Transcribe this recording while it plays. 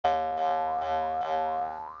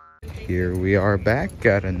Here we are back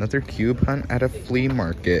at another cube hunt at a flea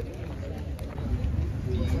market.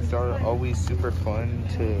 These are always super fun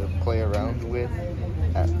to play around with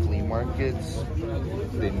at flea markets.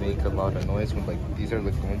 They make a lot of noise when, like, these are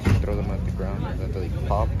like the ones you throw them at the ground and then they like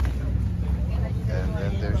pop. And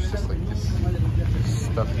then there's just like this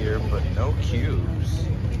stuff here, but no cubes.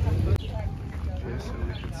 Okay, so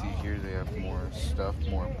we can see here they have more stuff,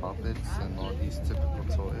 more poppets, and all these typical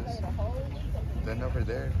toys. Then over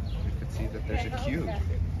there, we can see that there's a cube.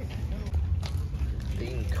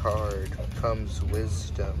 Theme card comes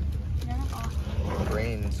wisdom.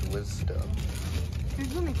 Brains wisdom.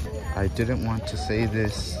 I didn't want to say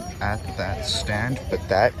this at that stand, but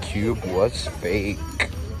that cube was fake.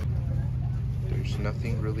 There's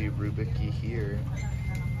nothing really Rubik-y here.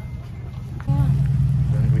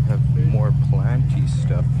 Then we have more planty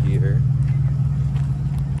stuff here.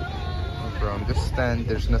 Over on this stand,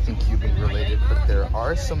 there's nothing cubing related, but there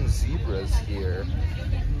are some zebras here.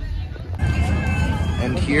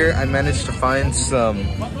 And here I managed to find some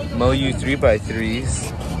Moyu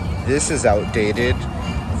 3x3s. This is outdated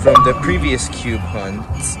from the previous cube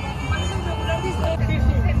hunts.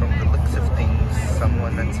 From the looks of things,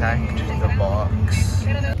 someone attacked the box.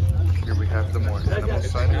 Here we have the more animal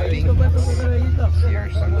side of things. Here are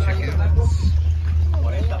some chickens.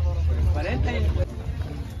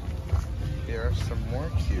 Here are some more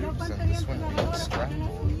cubes, and this one being scrapped.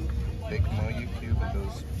 Big Moyu cube and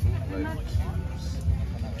those food life cubes.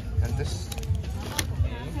 And this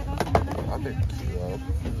other cube.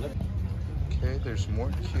 Okay, there's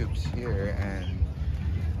more cubes here, and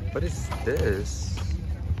what is this?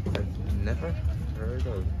 I've never heard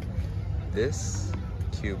of this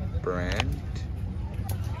cube brand.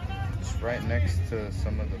 It's right next to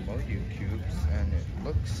some of the Moyu cubes, and it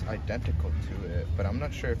looks identical to it, but I'm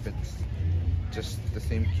not sure if it's just the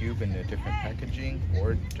same cube in a different packaging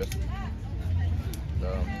or just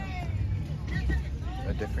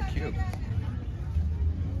a different cube.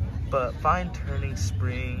 But fine turning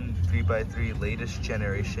spring 3x3 latest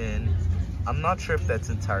generation, I'm not sure if that's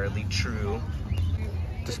entirely true.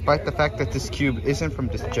 Despite the fact that this cube isn't from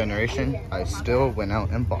this generation, I still went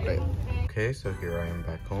out and bought it. Okay, so here I am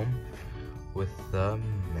back home with the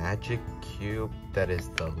magic cube that is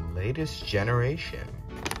the latest generation.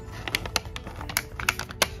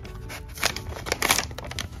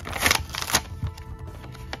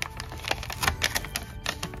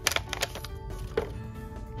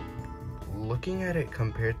 Looking at it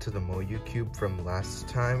compared to the Moyu cube from last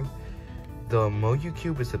time, the Moyu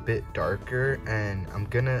cube is a bit darker, and I'm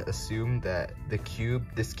gonna assume that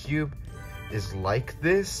this cube is like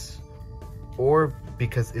this, or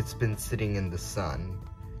because it's been sitting in the sun.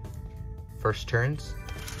 First turns.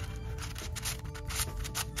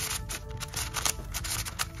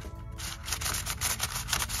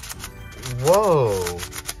 Whoa,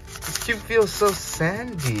 this cube feels so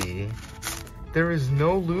sandy. There is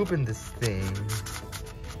no lube in this thing.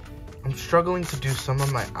 I'm struggling to do some of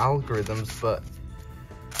my algorithms, but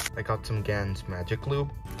I got some Gan's magic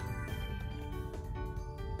lube.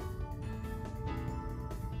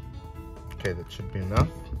 Okay, that should be enough.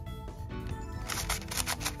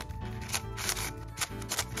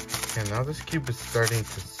 Okay, now this cube is starting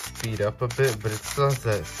to speed up a bit, but it still has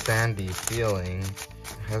that sandy feeling.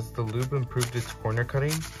 Has the lube improved its corner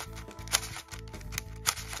cutting?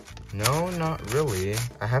 No, not really.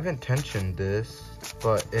 I haven't tensioned this,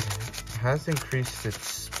 but it has increased its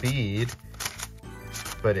speed,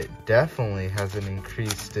 but it definitely hasn't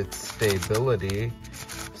increased its stability.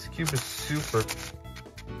 This cube is super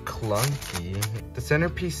clunky. The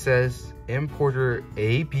centerpiece says importer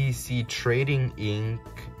ABC Trading Inc.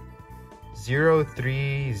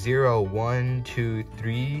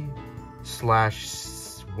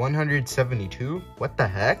 030123/172. What the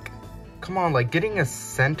heck? Come on, like, getting a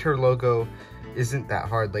center logo isn't that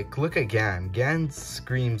hard. Like, look at Gan. Gan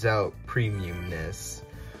screams out premiumness.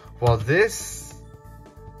 While this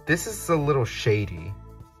is a little shady.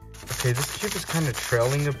 Okay, this cube is kind of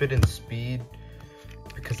trailing a bit in speed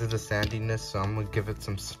because of the sandiness, so I'm gonna give it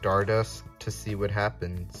some Stardust to see what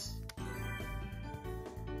happens.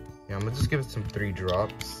 Yeah, I'm gonna just give it some 3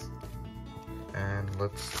 drops. And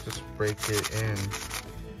let's just break it in.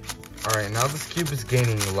 Alright, now this cube is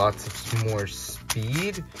gaining lots of more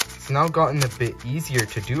speed. It's now gotten a bit easier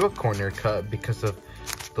to do a corner cut because of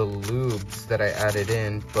the lubes that I added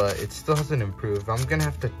in, but it still hasn't improved. I'm gonna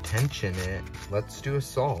have to tension it. Let's do a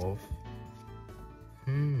solve.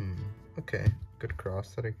 Okay, good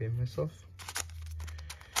cross that I gave myself.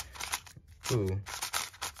 Ooh.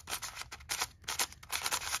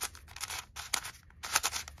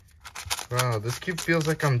 Wow, this cube feels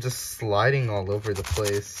like I'm just sliding all over the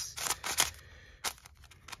place.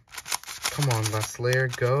 Come on, last layer,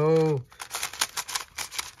 go.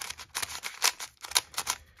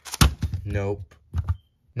 Nope.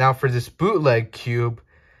 Now for this bootleg cube,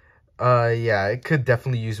 yeah, it could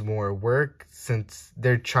definitely use more work since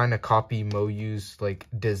they're trying to copy Moyu's like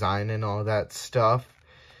design and all that stuff.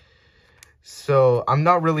 So I'm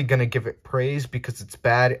not really gonna give it praise because it's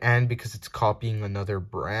bad and because it's copying another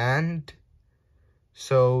brand.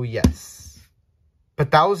 So yes.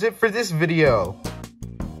 But that was it for this video.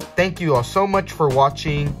 Thank you all so much for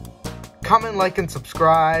watching. Comment, like, and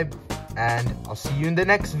subscribe. And I'll see you in the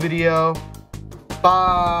next video.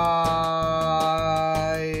 Bye.